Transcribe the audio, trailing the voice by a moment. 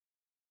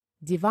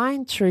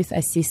Divine Truth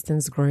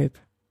Assistance Group.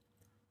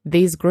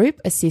 These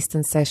group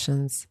assistance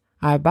sessions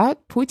are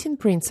about putting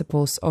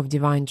principles of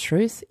divine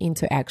truth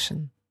into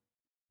action.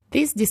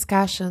 This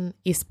discussion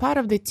is part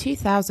of the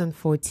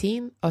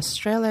 2014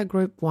 Australia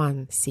Group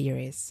 1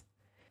 series.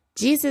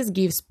 Jesus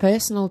Gives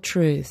Personal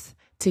Truth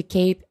to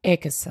Kate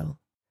Ekersel,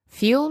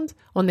 filmed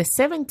on the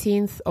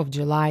 17th of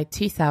July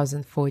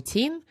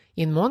 2014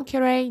 in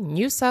Monterey,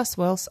 New South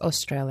Wales,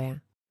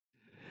 Australia.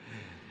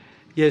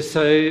 Yes,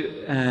 so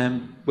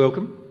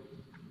welcome.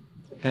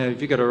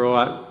 Have you got a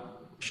right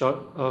shot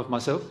of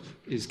myself?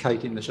 Is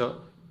Kate in the shot?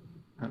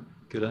 Oh,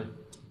 good day.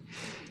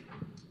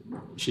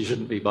 She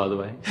shouldn't be, by the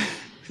way,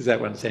 because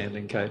that one's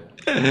handling Kate.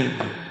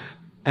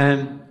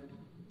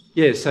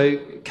 So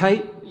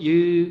Kate,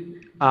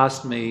 you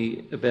asked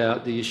me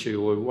about the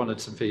issue, or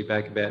wanted some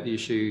feedback about the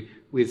issue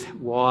with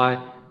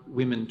why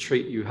women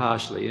treat you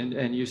harshly,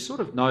 and you sort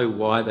of know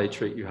why they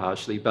treat you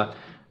harshly, but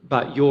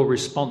your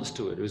response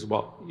to it is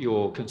what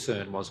your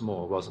concern was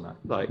more, wasn't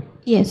it?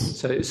 Yes.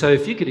 So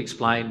if you could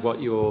explain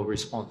what your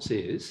response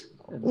is.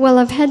 Well,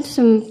 I've had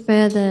some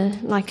further,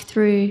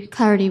 through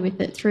clarity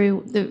with it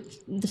through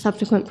the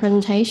subsequent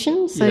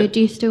presentations. So do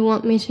you still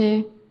want me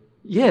to?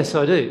 Yes,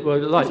 I do.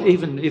 Well,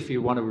 even if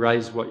you want to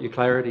raise what your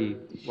clarity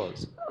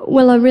was.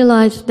 Well, I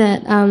realised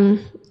that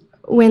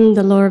when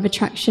the law of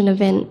attraction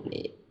event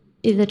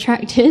is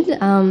attracted,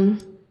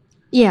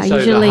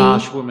 usually... the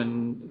harsh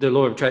woman, the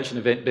law of attraction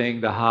event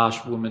being the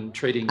harsh woman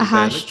treating you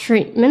harsh badly.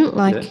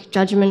 Treatment,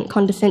 judgment,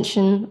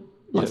 condescension,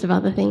 lots of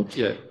other things.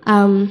 Yeah.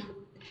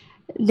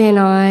 Then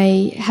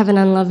I have an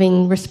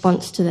unloving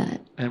response to that.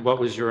 And what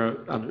was your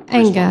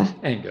anger? Response?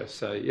 Anger.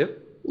 So, yep.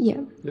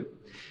 Yeah. Yep.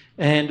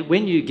 And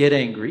when you get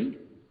angry,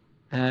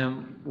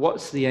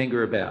 what's the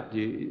anger about?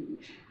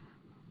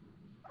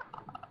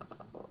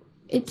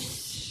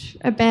 It's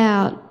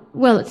about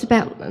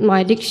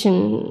my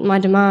addiction, my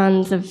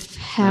demands of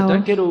how... Now,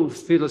 don't get all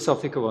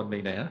philosophical on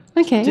me now.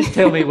 Okay. Just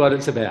tell me what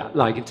it's about,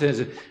 in terms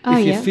of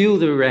if you feel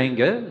the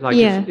anger,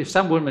 if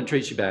some woman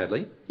treats you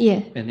badly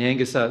and the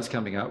anger starts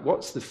coming up,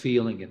 what's the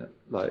feeling in it?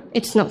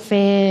 It's not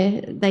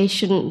fair, they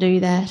shouldn't do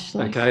that.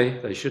 Okay,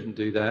 they shouldn't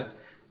do that.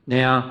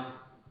 Now,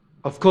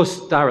 of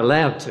course, they're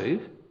allowed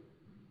to.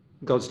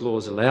 God's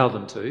laws allow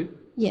them to.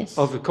 Yes.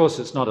 Of course,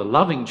 it's not a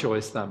loving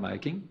choice they're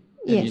making.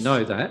 And you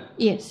know that.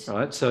 Yes.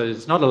 Right? So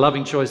it's not a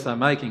loving choice they're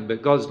making,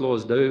 but God's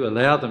laws do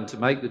allow them to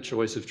make the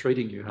choice of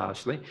treating you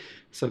harshly.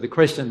 So the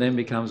question then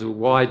becomes, well,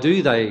 why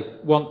do they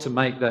want to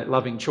make that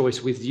loving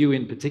choice with you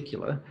in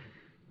particular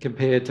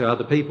compared to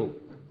other people?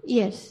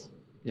 Yes.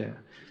 Yeah.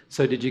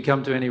 So did you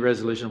come to any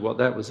resolution of what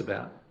that was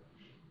about?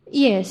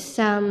 Yes.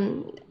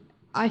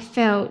 I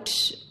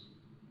felt...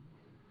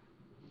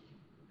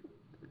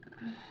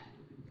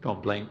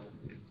 Gone blank.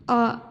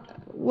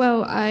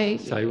 Well, I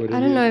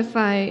don't know if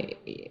I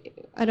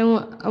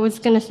was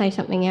going to say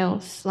something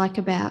else,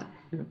 about...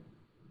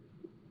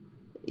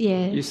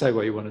 Yeah. You say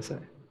what you want to say.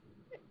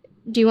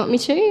 Do you want me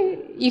to?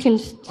 You can...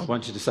 I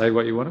want you to say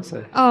what you want to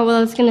say. Oh, well, I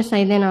was going to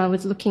say then I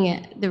was looking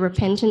at the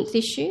repentance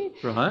issue.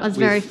 Right. I was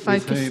very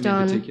focused with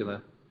whom in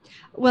particular?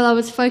 Well, I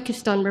was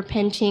focused on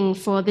repenting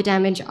for the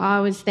damage I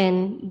was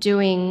then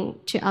doing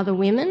to other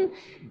women.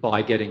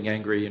 By getting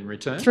angry in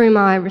return? Through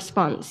my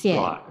response,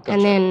 yeah. Right, gotcha.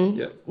 And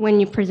then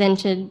when you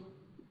presented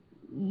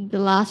the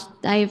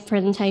last day of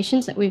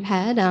presentations that we've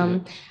had,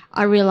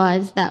 I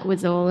realised that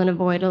was all an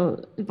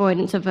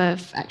avoidance of an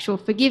actual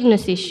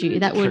forgiveness issue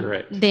that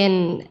would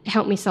then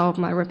help me solve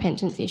my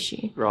repentance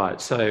issue. Right,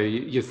 so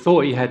you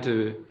thought you had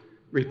to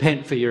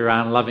repent for your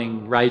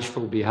unloving,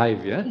 rageful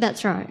behaviour.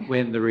 That's right.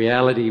 When the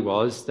reality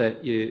was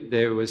that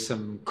there was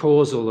some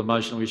causal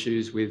emotional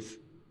issues with...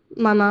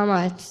 My mum,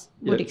 I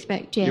would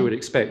expect, You would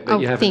expect, but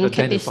you haven't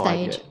identified at this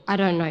stage. Yet. I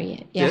don't know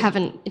yet. I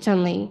haven't. It's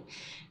only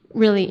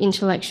really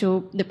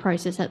intellectual, the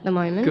process at the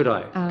moment. Good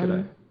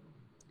day.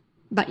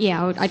 But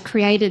I'd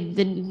created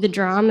the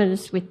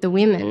dramas with the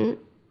women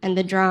and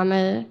the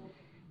drama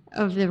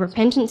of the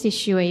repentance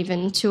issue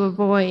even to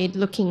avoid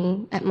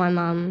looking at my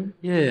mum.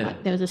 Yeah.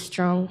 There was a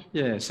strong...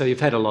 Yeah, so you've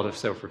had a lot of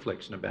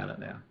self-reflection about it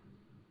now.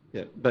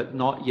 Yeah, but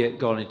not yet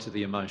gone into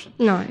the emotion.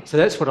 No. So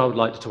that's what I would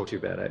like to talk to you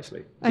about,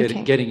 actually,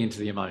 getting into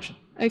the emotion.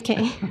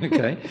 Okay.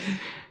 Okay.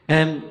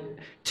 And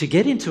to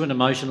get into an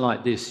emotion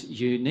like this,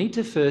 you need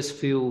to first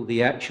feel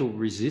the actual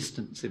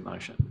resistance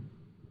emotion.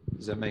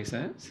 Does that make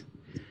sense?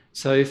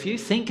 So if you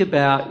think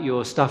about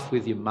your stuff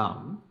with your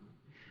mum,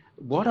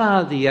 what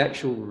are the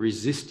actual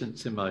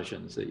resistance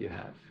emotions that you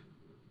have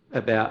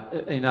about,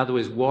 in other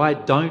words, why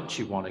don't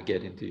you want to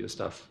get into your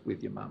stuff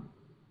with your mum?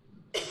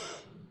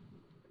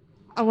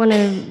 I want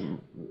to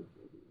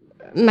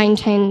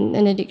maintain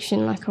an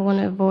addiction, I want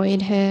to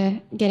avoid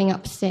her getting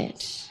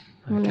upset.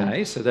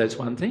 Okay, so that's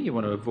one thing. You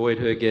want to avoid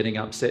her getting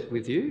upset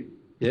with you.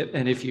 Yep.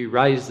 And if you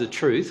raise the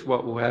truth,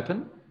 what will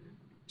happen?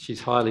 She's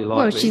highly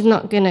likely... Well, she's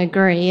not going to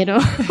agree at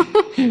all.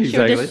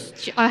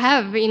 Exactly. I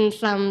have in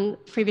some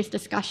previous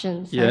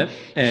discussions. So. Yeah,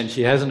 and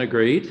she hasn't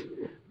agreed.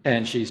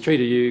 And she's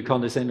treated you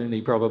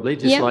condescendingly, probably,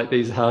 just Yep. like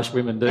these harsh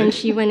women do. And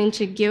she went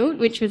into guilt,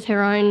 which was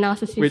her own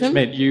narcissism. Which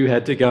meant you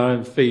had to go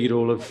and feed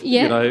all of,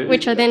 Yeah,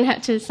 which I then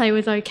had to say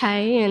was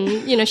okay,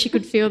 and she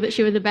could feel that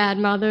she was a bad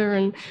mother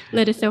and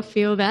let herself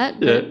feel that.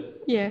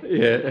 But,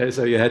 Yeah,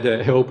 so you had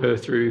to help her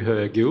through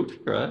her guilt,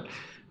 right?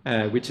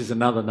 Which is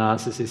another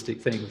narcissistic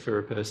thing for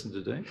a person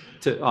to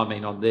do.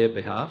 On their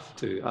behalf,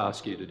 to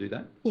ask you to do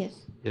that. Yes.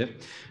 Yeah.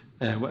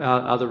 And what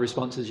are other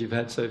responses you've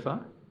had so far?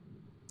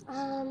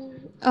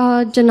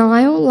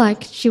 Denial,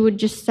 like she would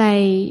just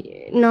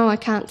say, no, I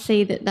can't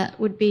see that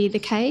would be the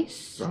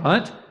case.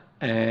 Right.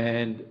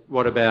 And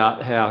what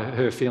about how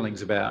her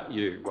feelings about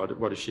you?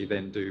 What does she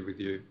then do with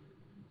you?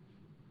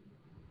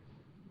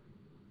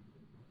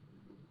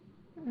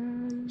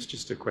 It's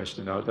just a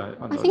question. I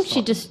think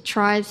she just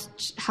tries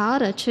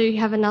harder to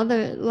have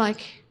another,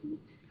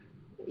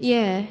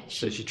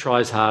 So she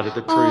tries harder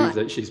to prove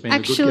that she's been a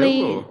good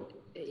girl? Or?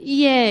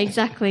 Yeah,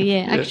 exactly,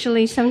 yeah.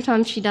 Actually,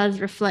 sometimes she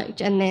does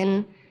reflect and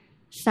then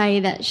say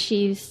that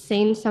she's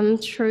seen some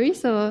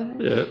truth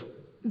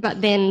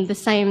but then the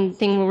same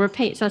thing will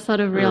repeat. So I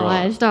sort of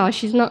realised,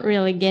 she's not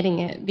really getting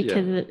it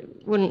because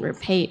it wouldn't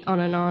repeat on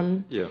and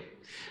on. Yeah.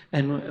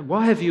 And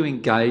why have you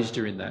engaged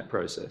her in that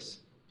process?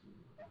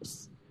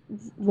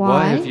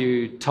 Why have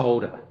you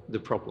told her the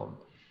problem?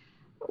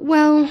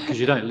 Well... Because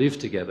you don't live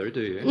together,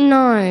 do you?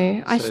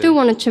 No. I still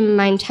wanted to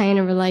maintain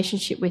a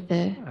relationship with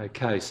her.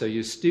 Okay, so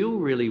you're still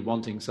really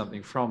wanting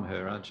something from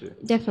her, aren't you?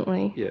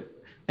 Definitely. Yeah.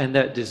 And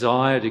that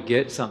desire to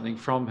get something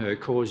from her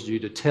caused you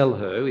to tell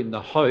her in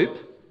the hope.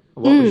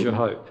 What was your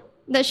hope?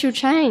 That she'll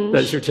change.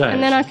 That she'll change.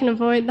 And then I can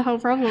avoid the whole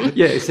problem.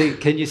 Yeah, see,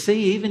 can you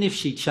see, even if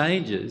she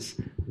changes,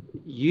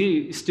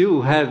 you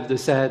still have the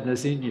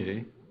sadness in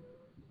you.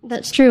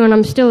 That's true, and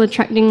I'm still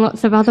attracting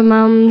lots of other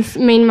mums,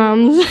 mean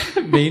mums.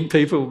 Mean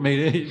people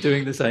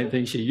doing the same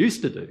thing she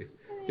used to do.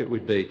 It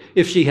would be,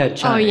 if she had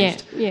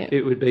changed,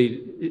 it would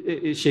be,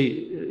 if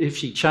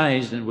she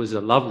changed and was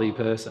a lovely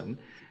person,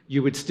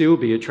 you would still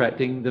be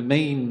attracting the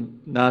mean,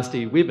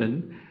 nasty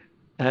women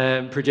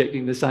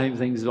projecting the same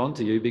things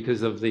onto you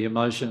because of the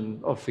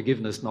emotion of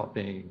forgiveness not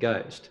being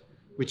engaged,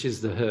 which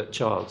is the hurt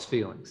child's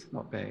feelings,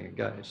 not being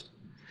engaged.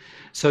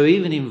 So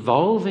even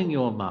involving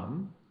your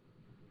mum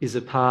is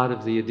a part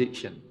of the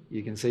addiction.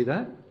 You can see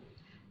that?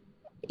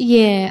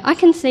 Yeah, I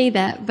can see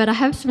that, but I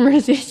have some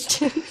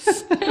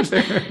resistance.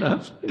 Fair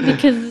enough.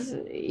 Because,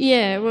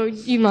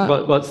 you might...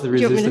 What's the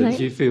resistance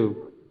you feel?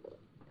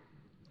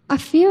 I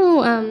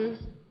feel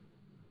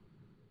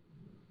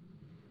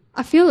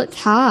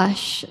it's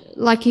harsh.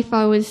 Like if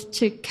I was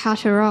to cut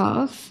her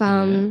off,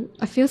 I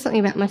feel something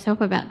about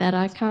myself about that.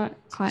 I can't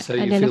quite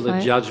identify. So you feel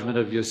a judgment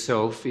of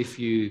yourself if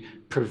you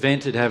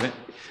prevented having...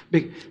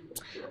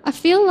 I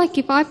feel like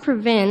if I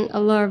prevent a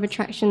law of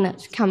attraction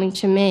that's coming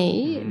to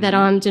me, that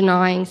I'm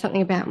denying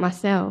something about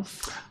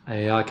myself.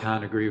 Hey, I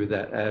can't agree with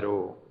that at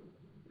all,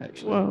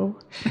 actually. Well,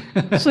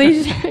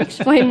 please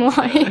explain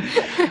why.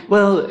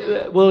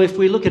 Well, if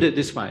we look at it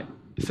this way.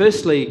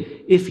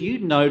 Firstly, if you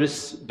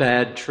notice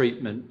bad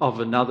treatment of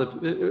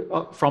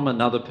from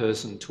another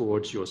person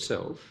towards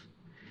yourself,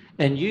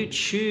 and you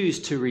choose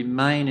to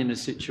remain in a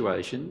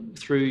situation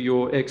through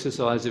your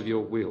exercise of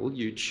your will,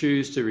 you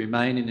choose to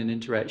remain in an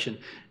interaction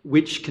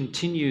which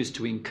continues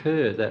to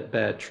incur that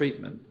bad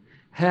treatment,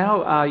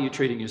 how are you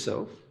treating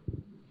yourself?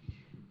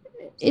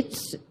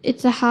 It's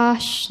a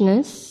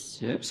harshness.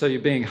 Yeah, so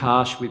you're being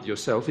harsh with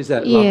yourself. Is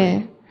that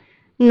loving?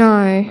 Yeah.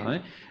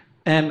 No.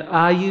 And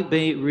are you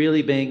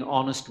really being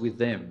honest with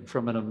them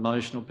from an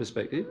emotional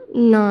perspective?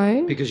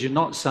 No. Because you're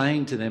not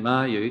saying to them,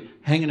 are you,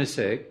 hang on a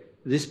sec,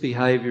 this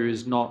behaviour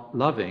is not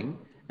loving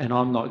and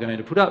I'm not going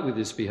to put up with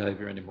this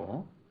behaviour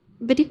anymore.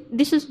 But if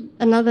this is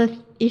another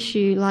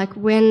issue, like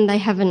when they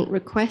haven't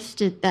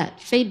requested that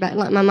feedback,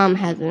 like my mum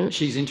hasn't.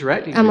 She's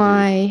interacting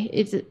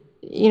with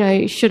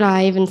you. Should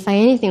I even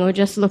say anything or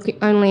just look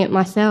only at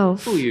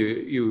myself? Well,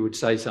 you would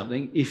say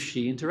something if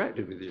she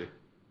interacted with you.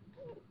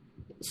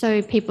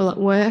 So people at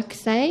work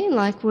say,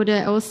 would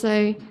it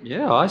also...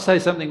 Yeah, I say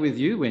something with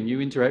you when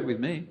you interact with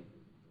me.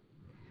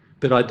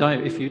 But I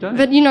don't if you don't.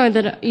 But you know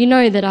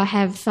that I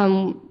have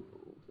some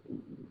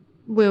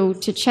will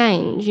to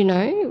change, you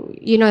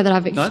know that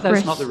I've expressed... No,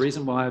 that's not the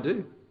reason why I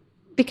do.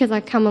 Because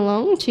I come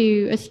along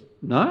to...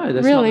 No,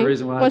 that's not the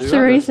reason why I do. What's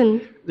the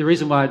reason? The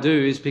reason why I do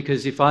is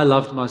because if I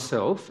loved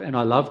myself and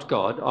I loved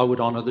God, I would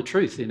honour the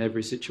truth in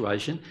every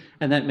situation.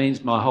 And that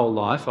means my whole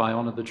life I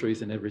honour the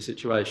truth in every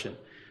situation.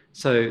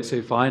 So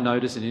if I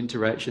notice an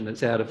interaction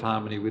that's out of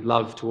harmony with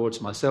love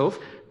towards myself,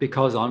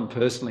 because I'm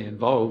personally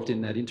involved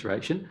in that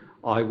interaction,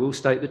 I will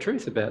state the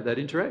truth about that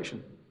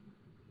interaction.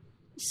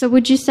 So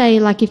would you say,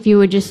 if you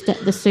were just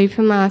at the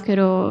supermarket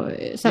or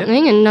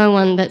something and no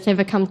one that's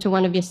ever come to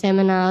one of your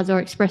seminars or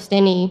expressed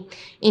any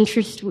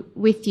interest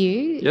with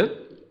you,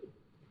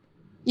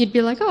 you'd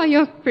be like, oh,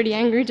 you're pretty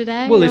angry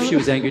today? Well, if she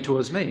was angry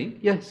towards me,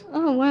 yes.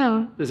 Oh,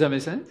 wow. Does that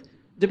make sense?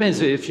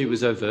 Depends if she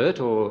was overt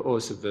or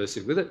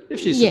subversive with it. If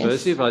she's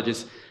subversive,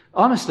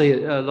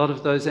 honestly, a lot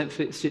of those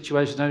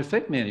situations don't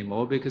affect me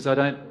anymore because I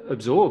don't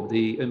absorb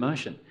the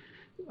emotion.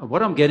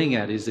 What I'm getting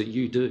at is that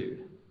you do.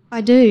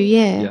 I do,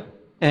 yeah. Yeah.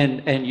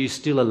 And you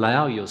still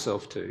allow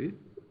yourself to,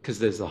 because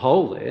there's a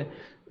hole there.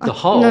 The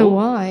hole, know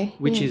why.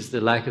 which is the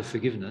lack of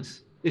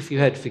forgiveness. If you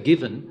had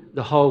forgiven,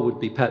 the hole would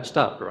be patched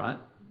up, right?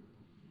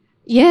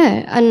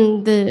 Yeah,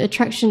 and the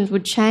attractions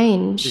would The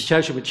change.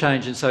 attraction would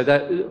change, and so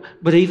that.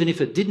 But even if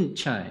it didn't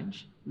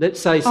change, let's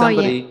say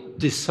somebody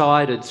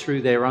decided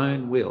through their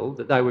own will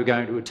that they were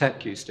going to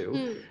attack you still,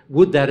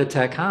 would that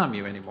attack harm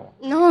you anymore?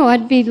 No,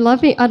 I'd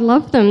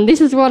love them. This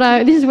is where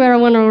I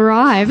want to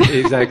arrive.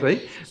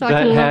 Exactly. So I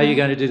But can how are love you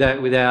going to do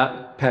that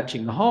without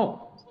patching the hole?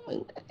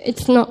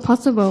 It's not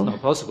possible.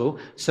 Not possible.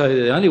 So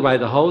the only way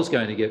the hole's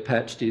going to get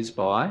patched is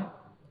by,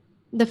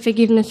 The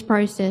forgiveness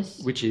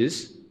process. which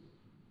is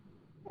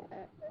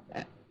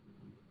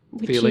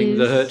Which feeling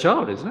the is- hurt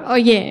child, isn't it? Oh,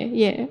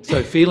 yeah.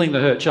 So feeling the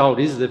hurt child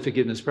is the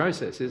forgiveness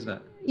process, isn't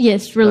it?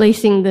 Yes,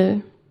 releasing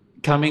the...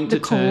 Coming to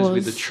The terms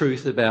with the cause.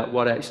 truth about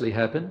what actually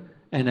happened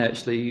and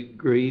actually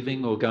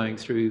grieving or going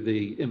through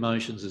the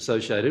emotions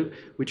associated,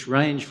 which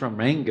range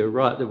from anger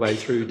right the way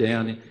through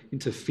down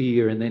into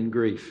fear and then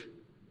grief.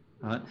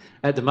 Right?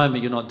 At the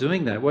moment, you're not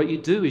doing that. What you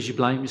do is you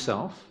blame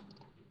yourself,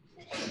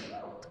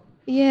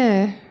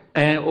 Yeah.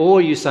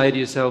 or you say to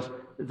yourself,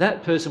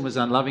 that person was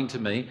unloving to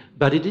me,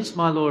 but it is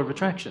my law of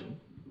attraction.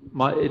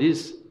 It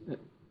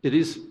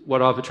is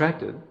what I've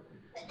attracted.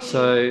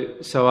 So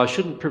I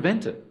shouldn't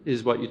prevent it,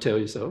 is what you tell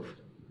yourself.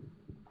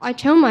 I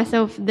tell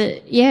myself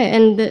that,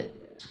 and that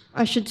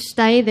I should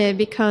stay there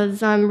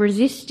because I'm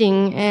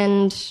resisting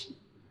and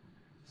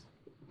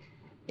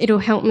it'll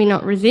help me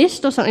not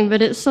resist or something,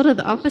 but it's sort of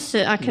the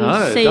opposite. I can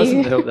No, see. it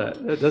doesn't help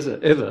that. Does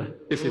it ever,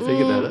 if you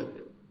think about it?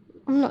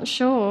 I'm not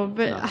sure,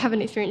 but I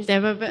haven't experienced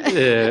ever. But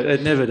Yeah,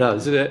 it never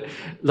does.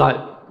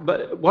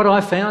 But what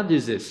I found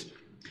is this.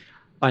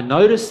 I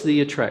notice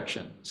the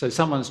attraction. So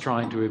someone's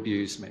trying to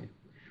abuse me.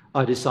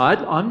 I decide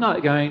I'm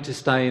not going to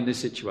stay in this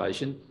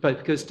situation, but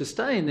because to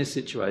stay in this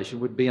situation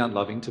would be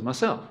unloving to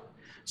myself.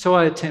 So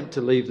I attempt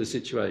to leave the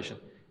situation.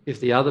 If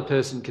the other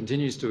person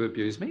continues to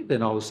abuse me,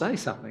 then I'll say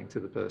something to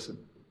the person.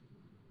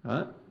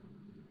 Right?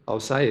 I'll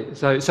say it.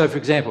 So for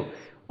example,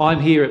 I'm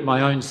here at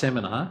my own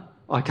seminar,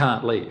 I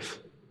can't leave.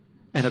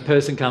 And a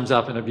person comes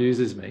up and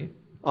abuses me,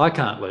 I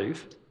can't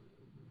leave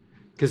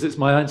because it's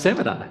my own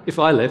seminar. If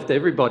I left,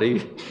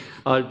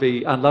 I'd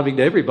be unloving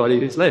to everybody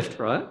who's left,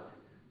 right?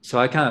 So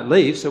I can't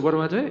leave, so what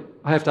do?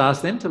 I have to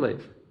ask them to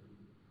leave.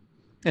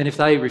 And if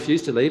they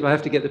refuse to leave, I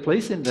have to get the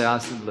police in to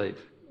ask them to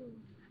leave.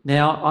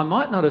 Now, I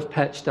might not have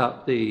patched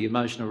up the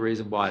emotional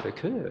reason why it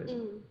occurred,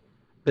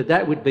 but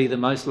that would be the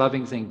most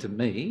loving thing to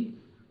me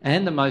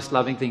and the most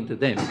loving thing to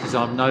them because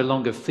I'm no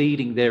longer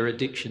feeding their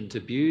addiction to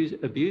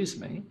abuse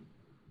me,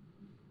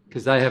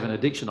 because they have an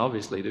addiction,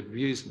 obviously, to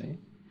abuse me.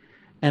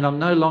 And I'm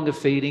no longer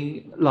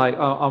feeding,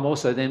 I'm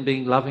also then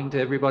being loving to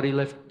everybody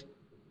left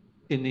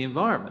in the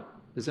environment.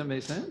 Does that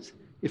make sense?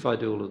 If I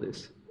do all of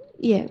this.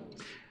 yeah.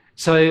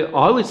 So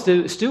I would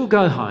still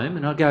go home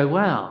and I'd go,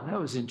 wow, that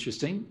was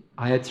interesting.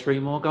 I had 3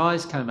 more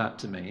guys come up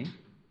to me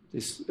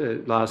this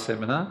last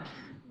seminar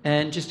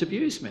and just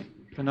abuse me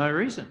for no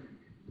reason.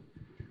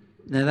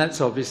 Now that's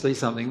obviously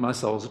something my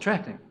soul's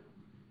attracting.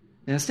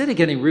 Now instead of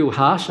getting real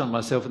harsh on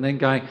myself and then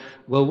going,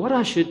 well, what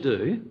I should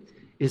do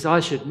is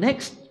I should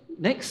next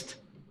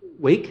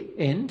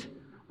weekend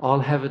I'll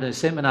have a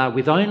seminar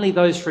with only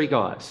those 3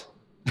 guys.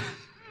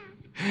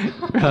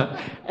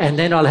 Right. And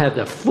then I'll have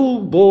the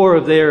full bore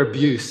of their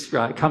abuse,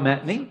 right, come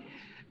at me,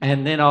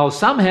 and then I'll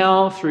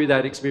somehow, through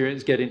that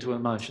experience, get into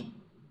emotion.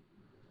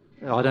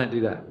 I don't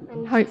do that.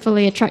 And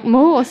hopefully attract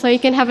more so you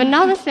can have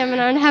another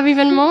seminar and have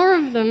even more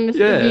of them.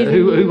 Yeah, abusing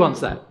who you. wants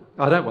that?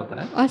 I don't want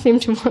that. I seem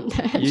to want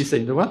that. You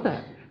seem to want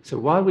that. So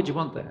why would you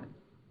want that?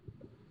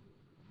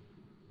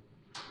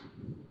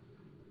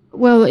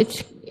 Well,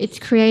 it's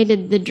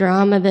created the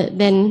drama that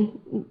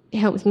then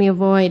helps me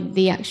avoid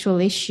the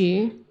actual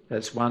issue.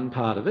 That's one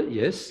part of it,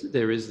 yes.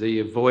 There is the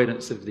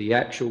avoidance of the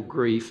actual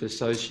grief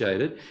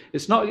associated.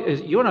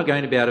 You're not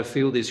going to be able to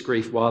feel this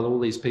grief while all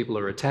these people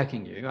are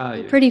attacking you, are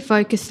you? Pretty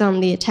focused on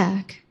the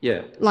attack.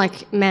 Yeah.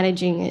 Like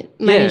managing it,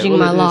 Yeah, managing well,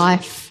 my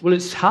life. Well,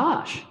 it's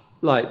harsh.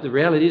 Like, the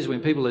reality is when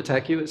people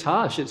attack you, it's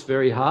harsh. It's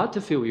very hard to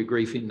feel your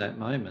grief in that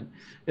moment.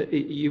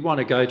 You want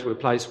to go to a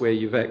place where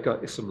you've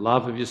got some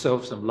love of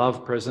yourself, some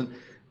love present,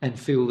 and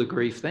feel the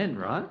grief then,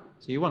 right?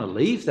 So you want to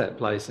leave that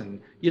place,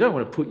 and you don't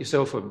want to put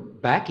yourself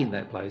back in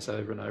that place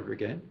over and over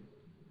again,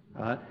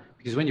 right?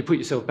 Because when you put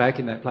yourself back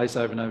in that place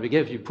over and over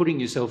again, you're putting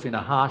yourself in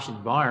a harsh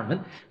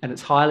environment, and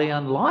it's highly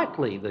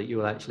unlikely that you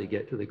will actually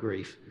get to the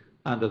grief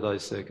under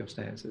those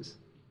circumstances.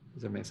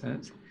 Does that make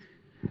sense?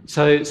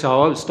 So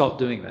I would stop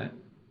doing that.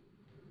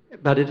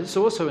 But it is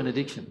also an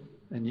addiction.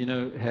 And you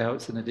know how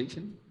it's an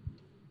addiction?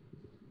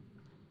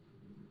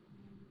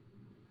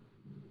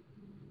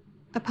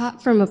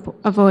 Apart from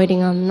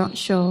avoiding, I'm not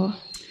sure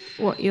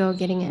what you're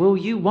getting at. Well,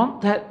 you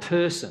want that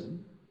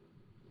person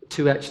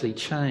to actually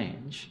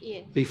change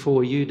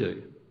before you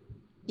do.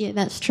 Yeah,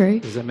 that's true.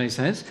 Does that make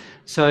sense?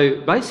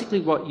 So basically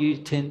what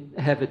you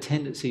have a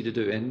tendency to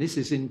do, and this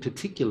is in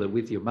particular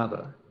with your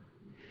mother,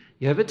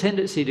 you have a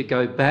tendency to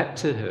go back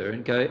to her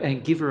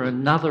and give her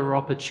another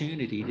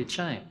opportunity to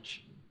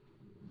change.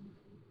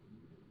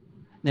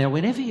 Now,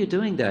 whenever you're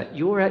doing that,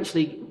 you're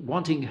actually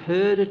wanting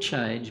her to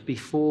change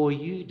before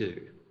you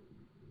do.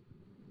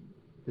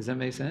 Does that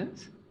make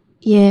sense?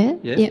 Yeah.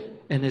 Yeah?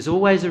 Yep. And there's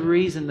always a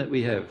reason that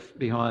we have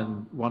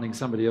behind wanting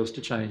somebody else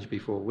to change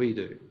before we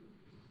do.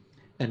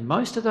 And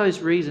most of those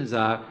reasons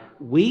are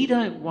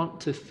related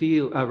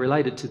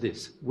to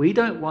this. We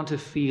don't want to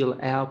feel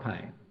our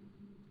pain.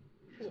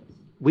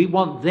 We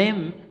want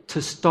them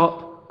to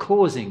stop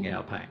causing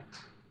our pain.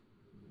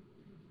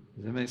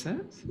 Does that make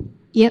sense?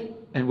 Yep.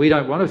 And we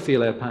don't want to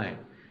feel our pain.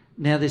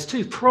 Now, there's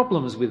two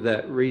problems with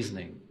that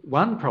reasoning.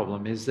 One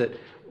problem is that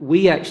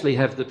we actually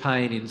have the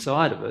pain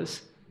inside of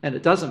us, and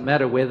it doesn't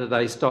matter whether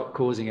they stop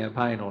causing our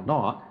pain or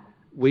not,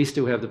 we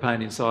still have the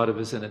pain inside of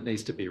us and it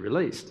needs to be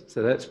released.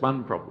 So that's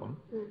one problem.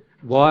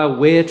 While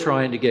we're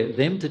trying to get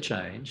them to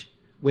change,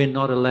 we're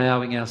not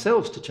allowing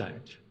ourselves to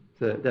change.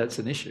 So that's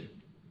an issue.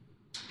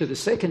 But the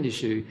second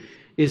issue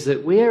is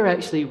that we're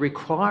actually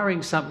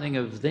requiring something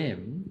of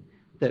them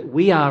that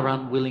we are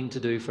unwilling to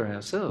do for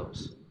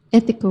ourselves.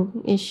 Ethical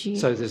issue.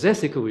 So there's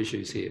ethical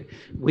issues here.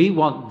 We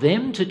want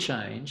them to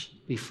change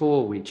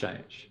before we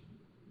change.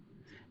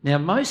 Now,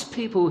 most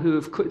people who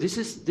have... This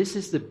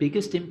is the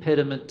biggest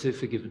impediment to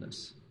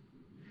forgiveness.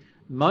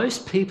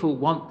 Most people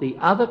want the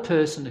other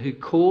person who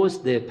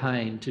caused their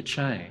pain to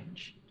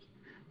change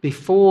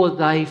before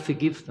they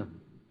forgive them.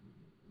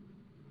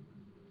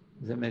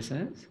 Does that make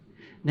sense?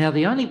 Now,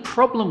 the only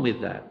problem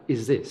with that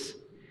is this.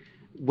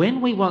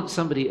 When we want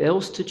somebody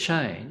else to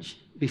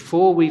change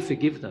before we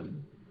forgive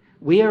them,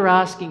 we are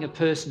asking a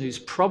person who's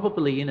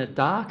probably in a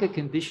darker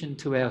condition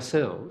to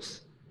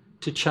ourselves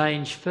to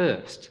change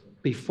first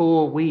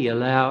before we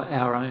allow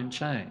our own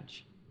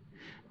change.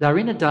 They're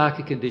in a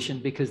darker condition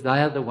because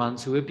they are the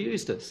ones who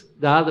abused us.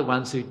 They are the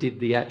ones who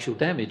did the actual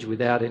damage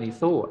without any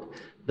thought.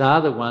 They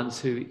are the ones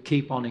who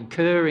keep on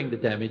incurring the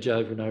damage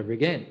over and over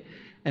again.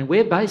 And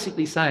we're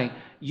basically saying,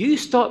 you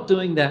stop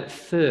doing that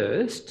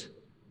first,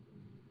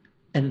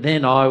 and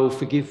then I will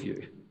forgive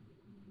you.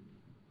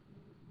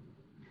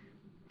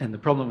 And the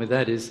problem with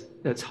that is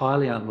that's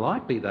highly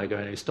unlikely they're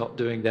going to stop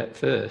doing that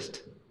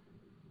first.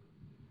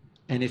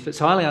 And if it's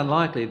highly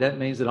unlikely, that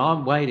means that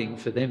I'm waiting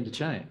for them to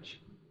change.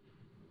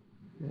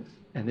 Yes.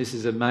 And this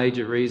is a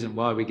major reason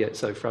why we get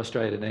so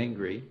frustrated and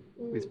angry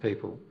with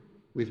people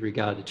with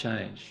regard to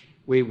change.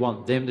 We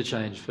want them to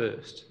change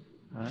first.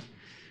 Right?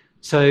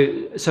 So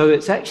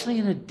it's actually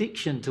an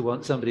addiction to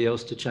want somebody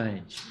else to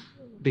change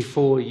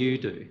before you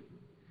do.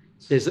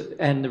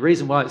 And the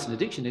reason why it's an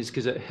addiction is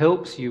because it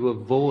helps you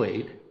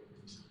avoid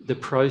the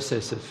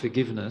process of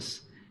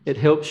forgiveness. It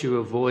helps you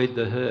avoid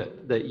the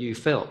hurt that you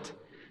felt.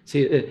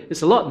 See,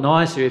 it's a lot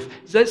nicer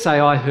if, let's say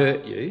I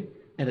hurt you,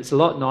 and it's a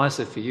lot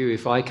nicer for you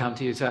if I come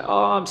to you and say,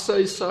 oh, I'm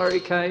so sorry,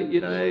 Kate,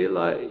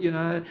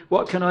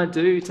 what can I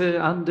do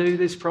to undo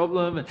this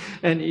problem?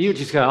 And you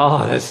just go,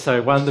 oh, that's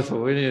so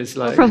wonderful. And it's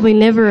like, I'll probably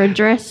never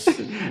address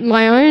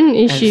my own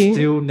issue. And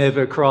still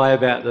never cry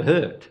about the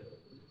hurt.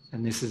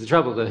 And this is the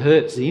trouble. The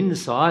hurt's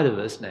inside of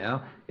us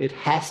now. It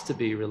has to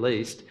be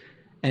released.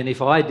 And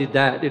if I did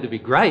that, it would be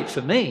great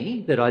for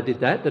me that I did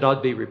that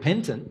I'd be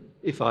repentant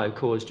if I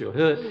caused your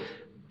hurt.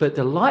 But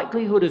the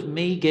likelihood of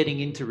me getting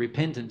into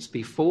repentance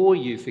before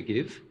you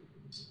forgive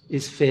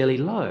is fairly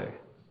low.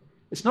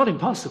 It's not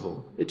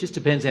impossible. It just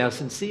depends how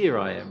sincere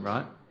I am,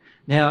 right?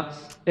 Now,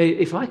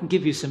 if I can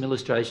give you some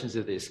illustrations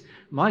of this,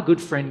 my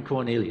good friend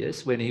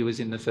Cornelius, when he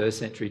was in the first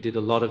century, did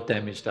a lot of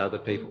damage to other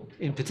people,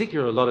 in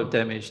particular a lot of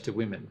damage to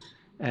women.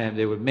 And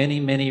there were many,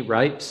 many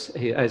rapes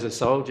as a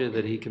soldier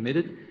that he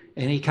committed,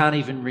 and he can't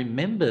even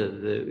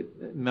remember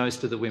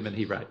most of the women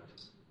he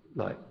raped.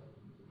 Like,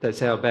 that's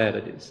how bad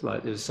it is.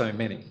 Like, there's so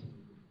many.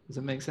 Does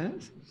that make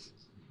sense?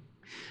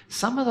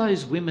 Some of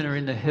those women are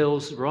in the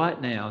hells right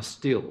now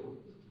still,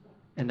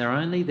 and they're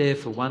only there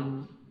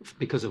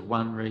because of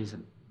one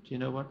reason. Do you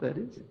know what that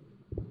is?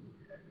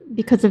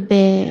 Because of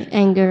their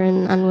anger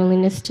and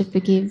unwillingness to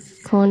forgive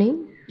Corny?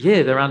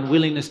 Yeah, their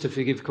unwillingness to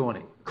forgive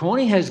Corny.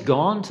 Corny has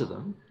gone to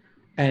them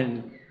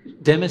and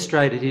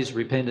demonstrated his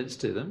repentance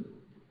to them,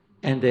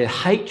 and their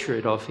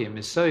hatred of him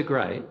is so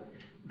great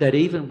that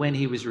even when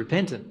he was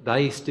repentant,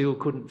 they still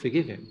couldn't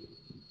forgive him.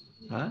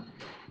 Right?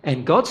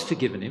 And God's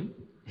forgiven him.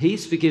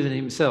 He's forgiven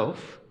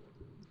himself.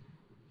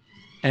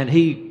 And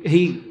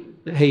he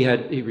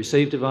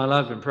received divine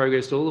love and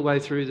progressed all the way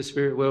through the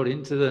spirit world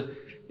into the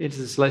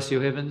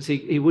celestial heavens.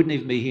 He wouldn't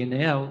even be here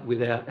now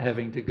without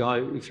having to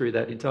go through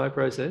that entire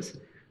process.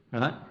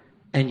 Right?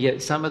 And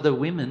yet some of the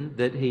women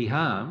that he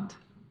harmed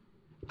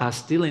are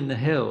still in the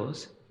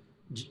hells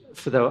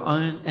for their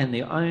own, and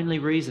the only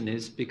reason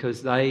is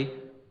because they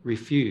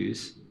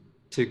refuse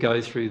to go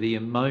through the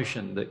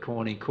emotion that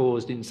Corny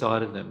caused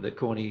inside of them, that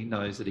Corny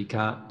knows that he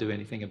can't do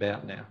anything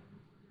about now.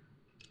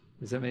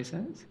 Does that make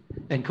sense?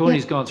 And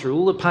Corny's gone through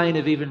all the pain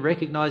of even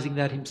recognising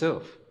that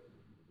himself,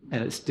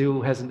 and it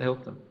still hasn't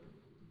helped them.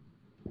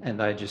 And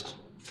they're just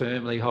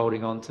firmly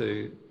holding on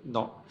to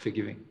not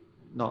forgiving,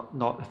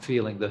 not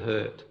feeling the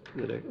hurt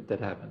that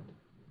happened.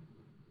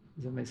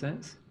 Does that make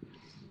sense?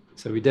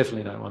 So we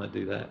definitely don't want to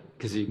do that,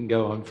 because you can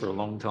go on for a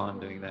long time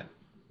doing that.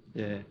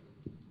 Yeah.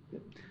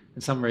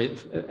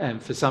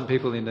 And for some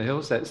people in the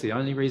hills, that's the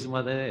only reason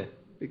why they're there,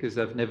 because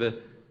they've never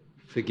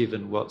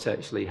forgiven what's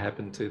actually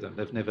happened to them.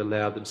 They've never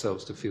allowed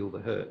themselves to feel the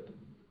hurt.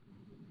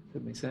 Does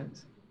that make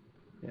sense?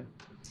 Yeah.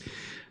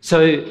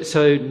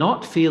 So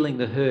not feeling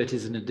the hurt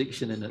is an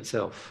addiction in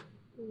itself.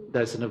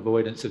 That's an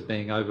avoidance of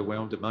being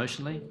overwhelmed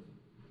emotionally.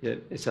 Yeah,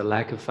 it's a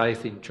lack of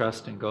faith in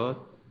trust in God.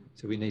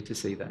 So we need to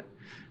see that.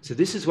 So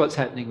this is what's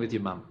happening with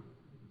your mum.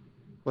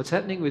 What's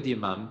happening with your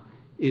mum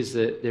is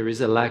that there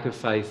is a lack of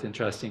faith and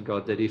trust in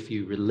God, that if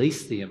you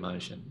release the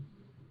emotion,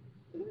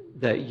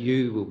 that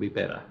you will be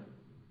better.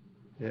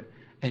 Yeah.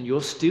 And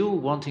you're still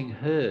wanting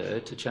her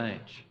to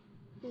change.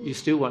 You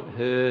still want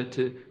her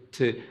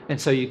to, and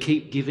so you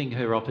keep giving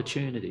her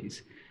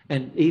opportunities.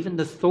 And even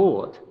the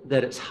thought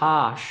that it's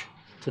harsh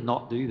to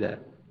not do that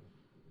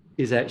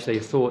is actually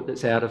a thought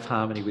that's out of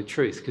harmony with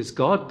truth, because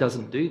God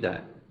doesn't do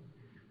that.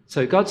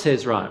 So God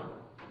says, right,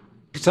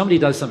 if somebody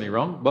does something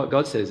wrong, what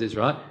God says is,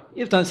 right,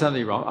 you've done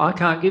something wrong. I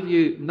can't give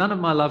you, none of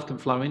my love can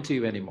flow into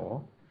you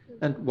anymore,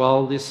 and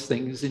while this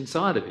thing is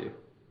inside of you.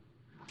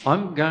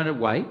 I'm going to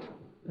wait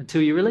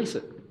until you release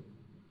it.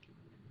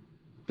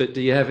 But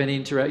do you have any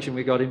interaction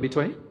with God in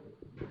between?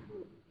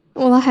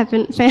 Well, I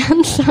haven't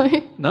found so.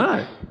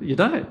 No, you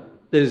don't.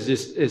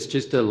 It's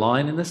just a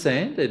line in the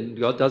sand, and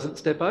God doesn't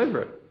step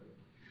over it.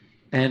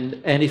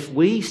 And if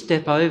we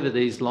step over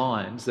these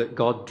lines that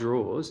God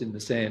draws in the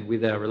sand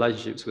with our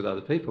relationships with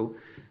other people,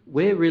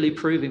 we're really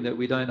proving that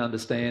we don't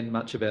understand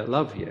much about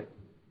love yet.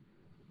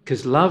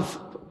 Because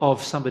love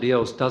of somebody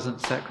else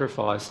doesn't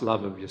sacrifice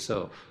love of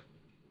yourself.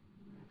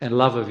 And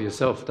love of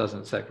yourself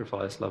doesn't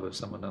sacrifice love of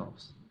someone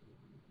else.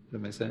 Does that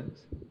make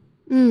sense?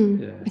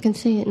 Yeah. I can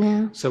see it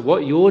now. So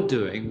what you're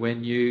doing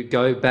when you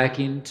go back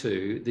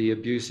into the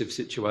abusive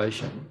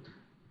situation,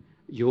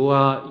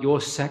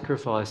 you're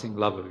sacrificing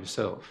love of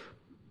yourself.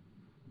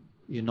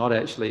 You're not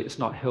actually, it's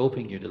not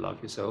helping you to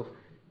love yourself,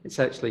 it's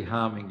actually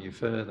harming you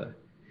further.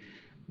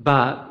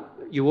 But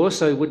you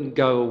also wouldn't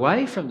go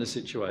away from the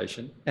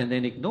situation and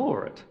then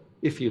ignore it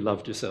if you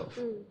loved yourself,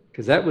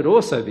 because that would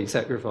also be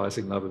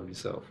sacrificing love of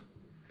yourself.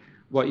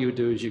 What you would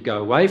do is you go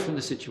away from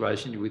the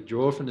situation, you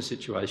withdraw from the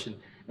situation,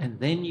 and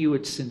then you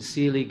would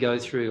sincerely go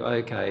through,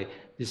 okay,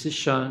 this has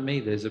shown me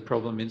there's a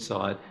problem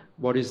inside.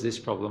 What is this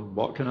problem?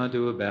 What can I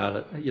do about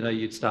it? You know,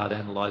 you'd start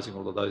analysing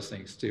all of those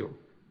things still.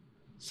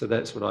 So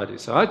that's what I do.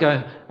 So I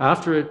go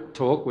after a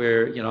talk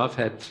where, you know, I've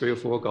had 3 or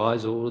 4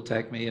 guys all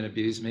attack me and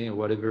abuse me or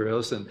whatever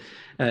else, and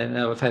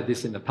I've had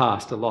this in the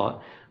past a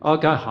lot. I'll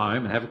go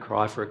home and have a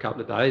cry for a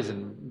couple of days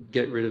and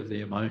get rid of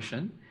the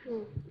emotion.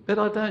 But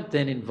I don't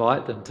then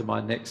invite them to my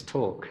next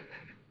talk.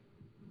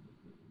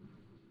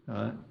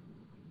 Right?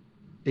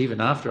 Even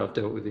after I've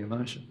dealt with the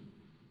emotion.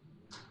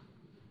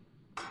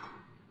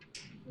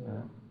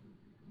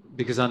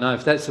 Because I know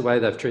if that's the way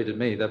they've treated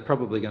me, they're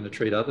probably going to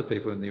treat other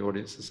people in the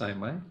audience the same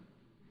way.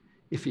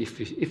 If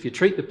you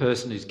treat the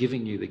person who's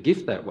giving you the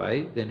gift that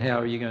way, then how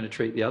are you going to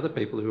treat the other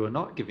people who are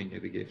not giving you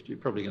the gift? You're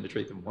probably going to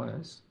treat them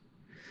worse.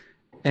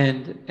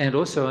 And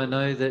also I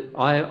know that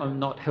I'm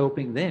not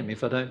helping them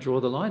if I don't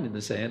draw the line in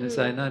the sand and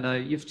say, no,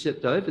 you've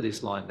stepped over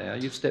this line now.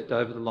 You've stepped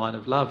over the line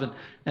of love.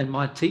 And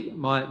my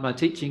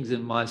teachings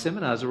and my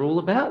seminars are all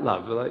about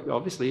love. Like,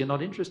 obviously you're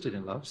not interested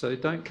in love, so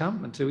don't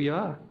come until you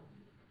are.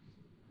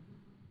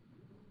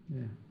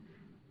 Yeah.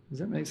 Does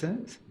that make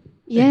sense?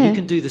 Yeah. And you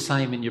can do the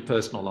same in your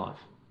personal life.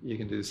 You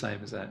can do the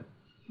same as that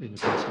in your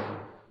personal life.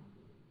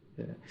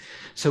 Yeah.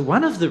 So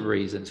one of the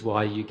reasons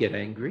why you get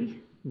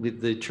angry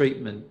with the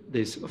treatment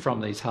from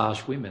these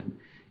harsh women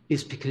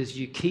is because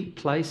you keep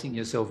placing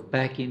yourself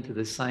back into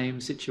the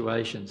same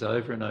situations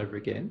over and over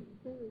again.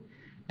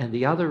 And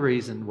the other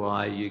reason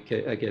why you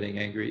are getting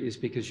angry is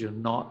because you're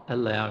not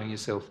allowing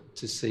yourself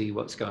to see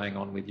what's going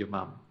on with your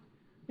mum.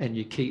 And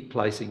you keep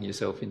placing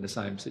yourself in the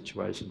same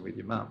situation with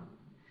your mum.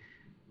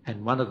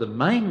 And one of the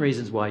main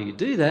reasons why you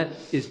do that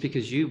is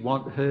because you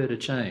want her to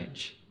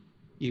change.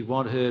 You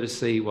want her to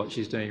see what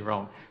she's doing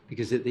wrong.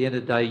 Because at the end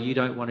of the day, you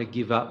don't want to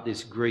give up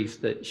this grief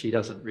that she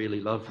doesn't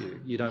really love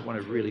you. You don't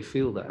want to really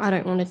feel that. I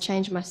don't want to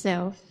change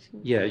myself.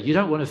 Yeah, you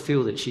don't want to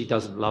feel that she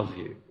doesn't love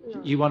you.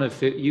 No. You want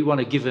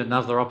to give her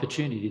another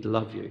opportunity to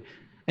love you.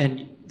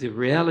 And the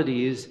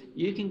reality is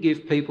you can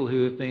give people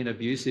who have been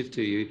abusive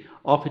to you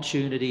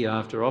opportunity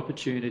after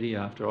opportunity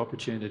after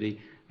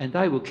opportunity, and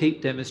they will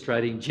keep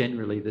demonstrating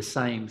generally the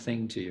same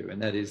thing to you,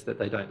 and that is that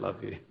they don't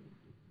love you.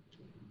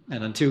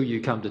 And until you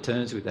come to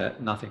terms with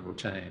that, nothing will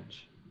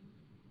change.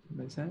 Does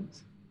that make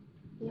sense?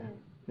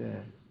 Yeah.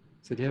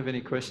 So do you have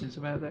any questions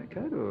about that,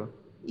 Kate? Or?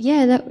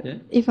 Yeah,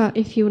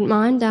 if you wouldn't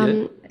mind,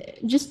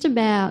 just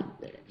about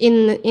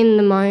in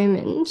the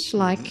moment,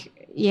 like,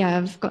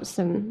 I've got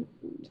some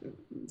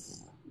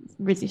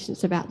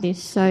resistance about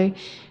this. So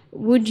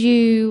would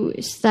you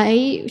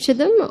say to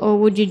them, or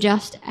would you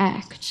just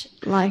act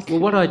like... Well,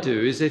 what I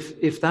do is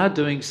if they're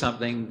doing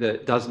something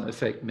that doesn't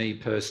affect me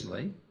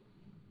personally,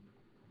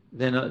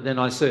 then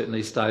I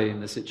certainly stay in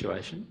the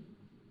situation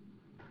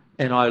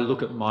and I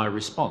look at my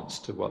response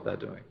to what they're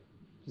doing.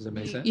 Does that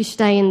make sense? You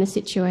stay in the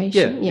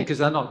situation? Yeah, because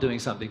they're not doing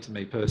something to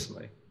me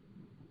personally.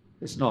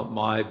 It's not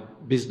my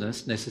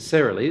business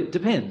necessarily. It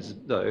depends,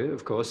 though,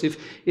 of course.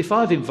 If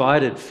I've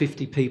invited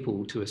 50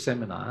 people to a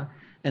seminar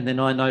and then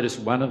I notice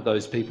one of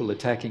those people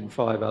attacking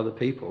 5 other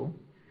people,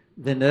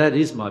 then that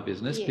is my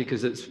business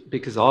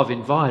because I've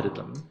invited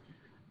them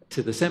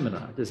to the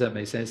seminar. Does that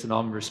make sense? And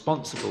I'm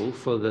responsible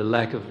for the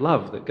lack of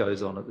love that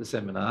goes on at the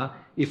seminar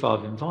if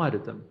I've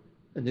invited them.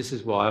 And this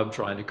is why I'm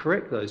trying to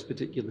correct those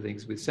particular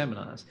things with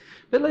seminars.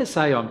 But let's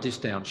say I'm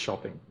just out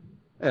shopping.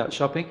 The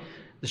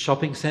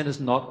shopping centre's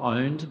not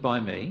owned by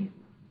me,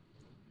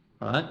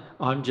 right?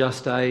 I'm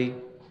just a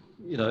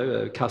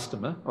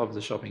customer of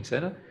the shopping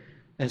centre.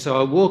 And so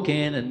I walk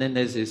in and then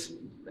there's this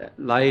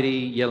lady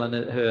yelling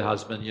at her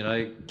husband,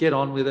 get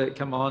on with it,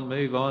 come on,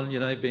 move on,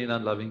 being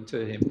unloving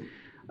to him.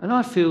 And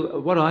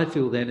what I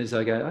feel then is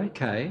I go,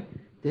 okay,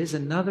 there's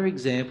another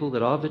example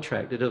that I've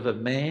attracted of a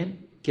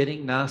woman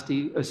getting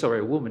nasty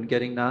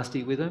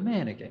with her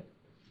man again.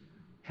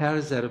 How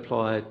does that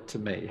apply to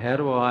me? How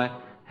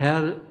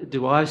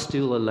do I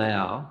still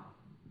allow,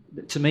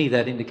 to me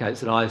that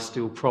indicates that I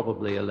still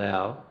probably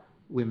allow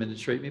women to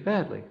treat me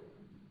badly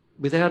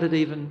without it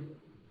even.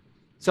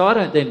 So I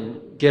don't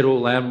then get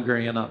all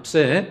angry and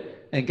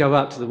upset and go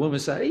up to the woman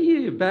and say,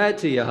 you're bad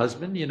to your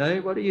husband,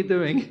 what are you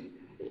doing?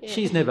 Yeah.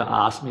 She's never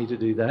asked me to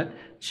do that.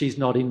 She's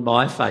not in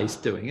my face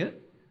doing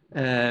it.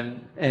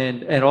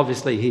 And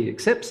obviously he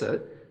accepts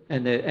it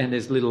and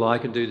there's little I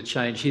can do to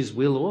change his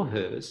will or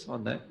hers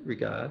on that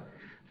regard.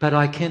 But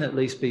I can at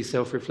least be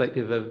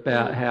self-reflective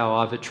about how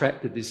I've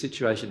attracted this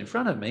situation in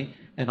front of me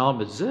and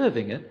I'm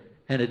observing it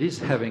and it is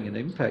having an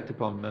impact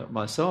upon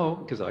my soul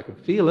because I can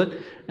feel it,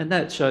 and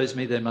that shows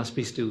me there must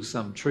be still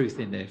some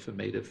truth in there for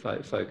me to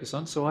focus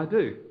on, so I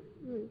do.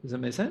 Does that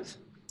make sense?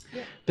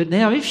 Yeah. But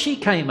now if she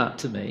came up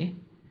to me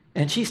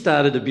and she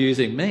started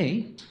abusing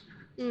me,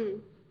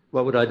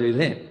 what would I do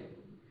then?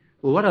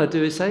 Well, what I'd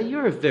do is say,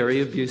 you're a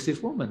very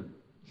abusive woman,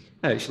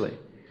 actually.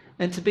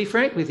 And to be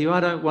frank with you,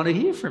 I don't want to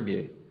hear from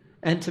you.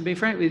 And to be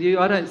frank with you,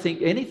 I don't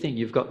think anything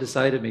you've got to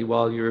say to me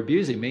while you're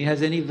abusing me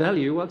has any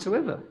value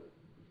whatsoever.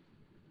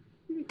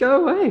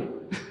 Go away.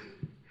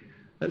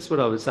 That's what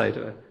I would say to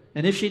her.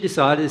 And if she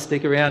decided to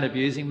stick around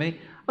abusing me,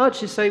 I'd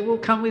just say, well,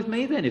 come with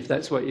me then if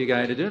that's what you're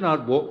going to do. And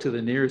I'd walk to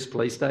the nearest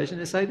police station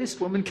and say, this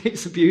woman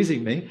keeps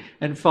abusing me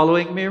and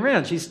following me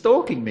around. She's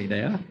stalking me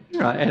now,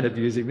 right, and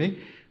abusing me.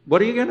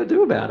 What are you going to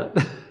do about it?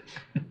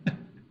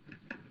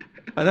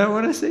 I don't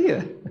want to see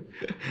her.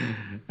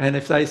 And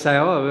if they say,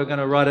 we're going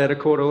to write out a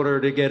court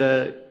order to get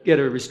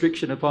a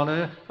restriction upon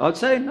her, I'd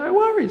say, no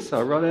worries.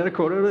 I'll write out a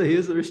court order,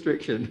 here's the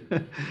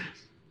restriction.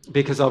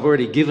 Because I've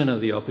already given her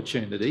the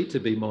opportunity to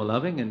be more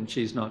loving and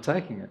she's not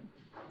taking it.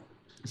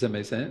 Does that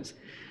make sense?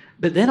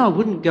 But then I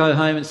wouldn't go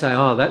home and say,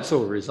 that's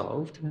all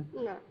resolved.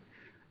 No.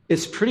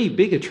 It's pretty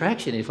big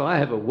attraction if I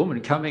have a woman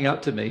coming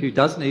up to me who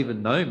doesn't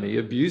even know me,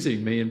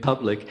 abusing me in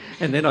public,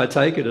 and then I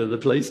take her to the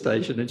police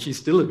station and she's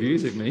still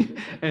abusing me,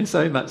 and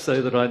so much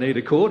so that I need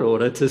a court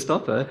order to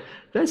stop her.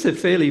 That's a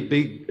fairly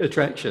big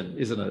attraction,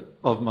 isn't it,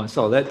 of my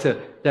soul? That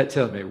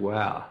tells me,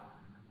 wow,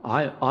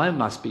 I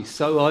must be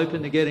so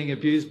open to getting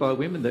abused by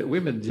women that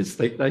women just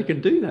think they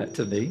can do that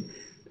to me.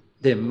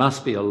 There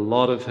must be a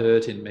lot of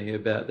hurt in me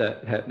about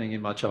that happening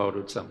in my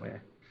childhood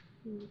somewhere.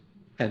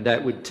 And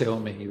that would tell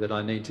me that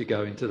I need to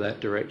go into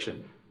that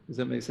direction. Does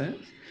that make sense?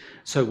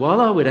 So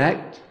while I would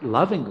act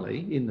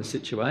lovingly in the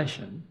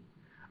situation,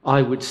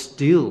 I would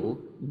still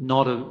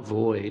not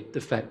avoid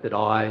the fact that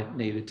I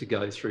needed to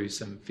go through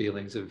some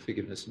feelings of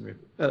forgiveness and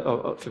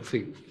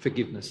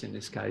forgiveness in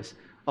this case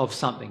of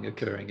something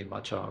occurring in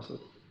my childhood.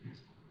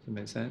 Does that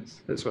make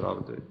sense? That's what I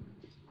would do.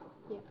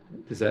 Yeah.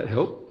 Does that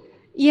help?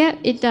 Yeah,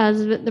 it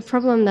does. But the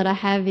problem that I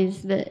have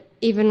is that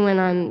even when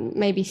I'm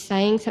maybe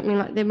saying something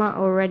like, there might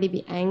already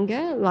be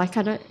anger,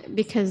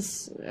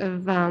 because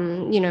of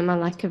my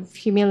lack of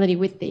humility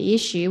with the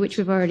issue, which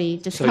we've already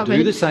discovered. So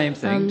do the same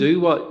thing. Do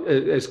what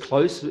as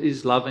close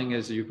as loving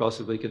as you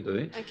possibly can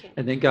do, okay.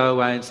 And then go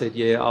away and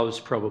say, I was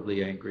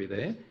probably angry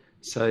there.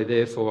 So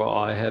therefore,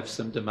 I have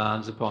some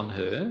demands upon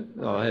her.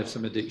 I have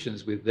some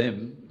addictions with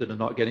them that are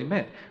not getting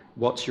met.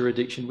 What's your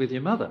addiction with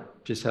your mother?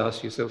 Just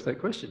ask yourself that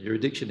question. Your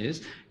addiction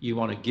is you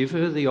want to give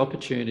her the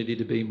opportunity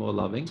to be more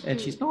loving, and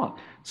she's not.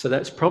 So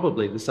that's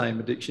probably the same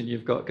addiction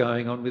you've got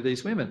going on with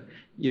these women.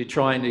 You're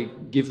trying to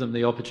give them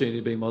the opportunity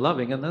to be more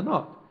loving, and they're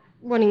not.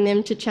 Wanting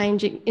them to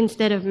change it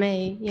instead of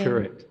me. Yeah.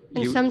 Correct.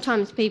 And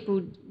sometimes people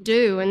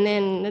do, and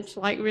then it's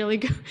like really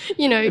good,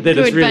 good,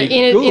 really but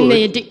in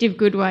the addictive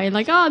good way.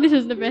 Like, this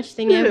is the best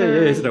thing ever.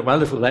 Yeah, isn't it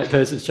wonderful? That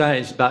person's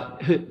changed. But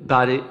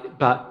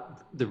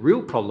the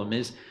real problem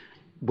is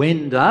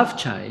when they've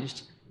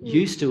changed,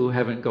 you still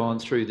haven't gone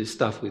through this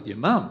stuff with your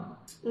mum.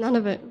 None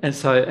of it. And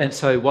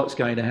so what's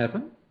going to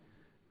happen?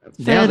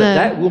 Now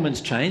that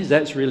woman's changed,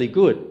 that's really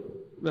good.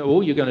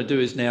 All you're going to do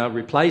is now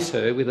replace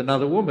her with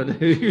another woman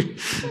who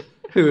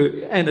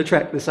and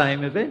attract the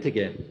same event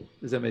again.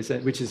 Does that make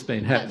sense? Which has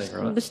been happening, That's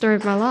right? The story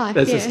of my life.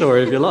 That's the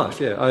story of your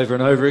life, over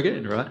and over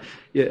again, right?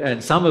 Yeah,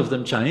 and some of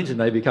them change and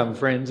they become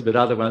friends, but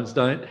other ones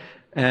don't.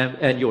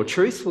 And you're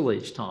truthful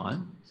each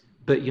time,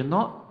 but you're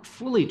not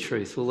fully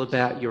truthful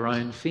about your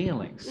own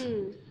feelings.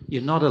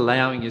 you're not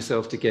allowing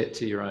yourself to get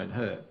to your own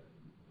hurt.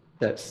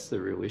 That's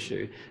the real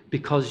issue.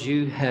 Because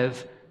you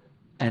have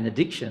an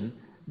addiction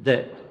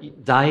that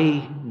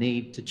they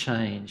need to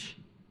change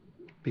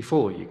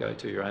before you go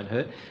to your own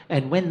hurt.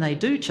 And when they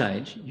do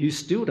change, you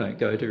still don't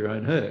go to your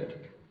own hurt.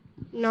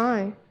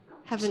 No,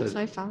 haven't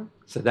so far.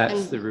 So that's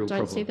and the real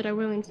problem. Don't see that I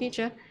will in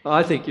future.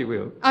 I think you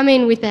will. I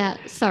mean, without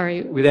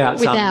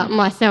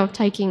myself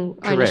taking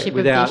ownership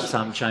without of this.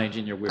 some change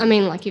in your will. I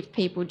mean, like if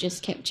people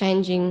just kept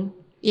changing,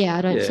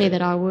 I don't see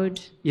that I would.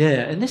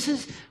 Yeah, and this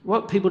is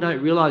what people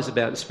don't realise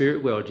about the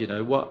spirit world. You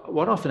know,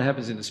 what often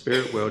happens in the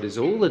spirit world is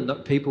all the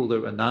people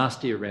that are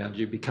nasty around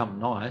you become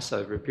nice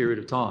over a period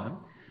of time,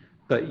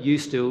 but you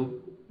still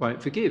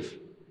won't forgive.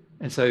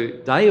 And so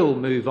they all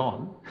move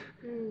on,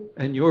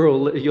 and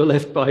you're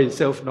left by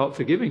yourself not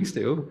forgiving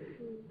still,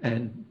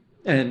 and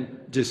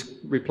just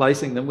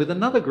replacing them with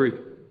another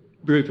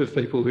group of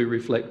people who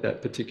reflect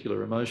that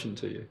particular emotion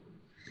to you.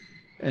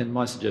 And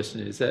my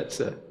suggestion is that's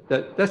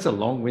a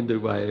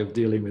long-winded way of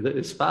dealing with it.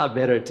 It's far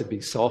better to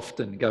be soft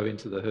and go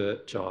into the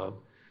hurt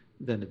child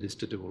than it is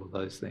to do all of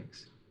those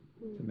things.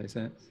 Does that make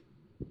sense?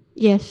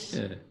 Yes.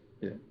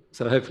 Yeah.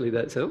 So hopefully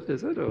that's helped,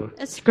 is it? Or?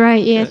 It's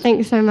great,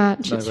 thanks so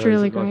much. No it's worries,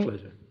 really my great.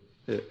 Pleasure.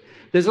 Yeah.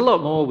 There's a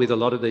lot more with a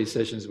lot of these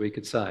sessions we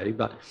could say,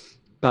 but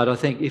I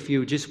think if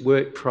you just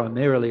work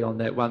primarily on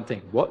that one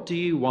thing, what do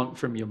you want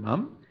from your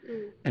mum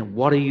and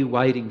what are you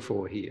waiting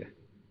for here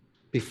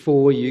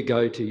before you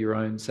go to your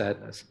own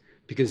sadness?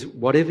 Because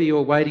whatever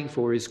you're waiting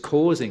for is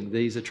causing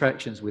these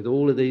attractions with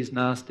all of these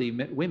nasty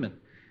women.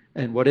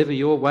 And whatever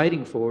you're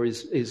waiting for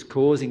is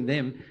causing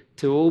them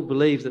to all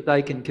believe that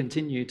they can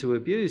continue to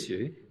abuse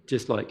you,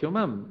 just like your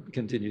mum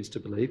continues to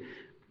believe.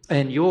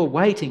 And you're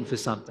waiting for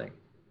something.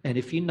 And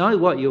if you know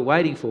what you're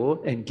waiting for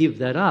and give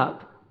that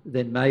up,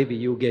 then maybe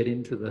you'll get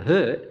into the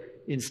hurt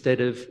instead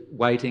of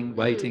waiting,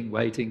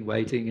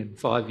 and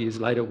 5 years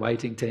later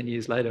waiting, 10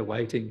 years later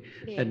waiting,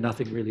 and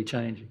nothing really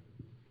changing.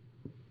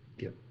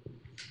 Yeah.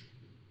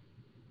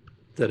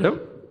 Does that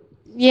help?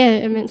 Yeah,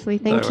 immensely.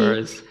 Thank you. No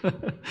worries.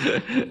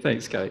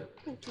 Thanks, Kate.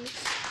 Thank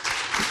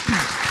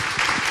you.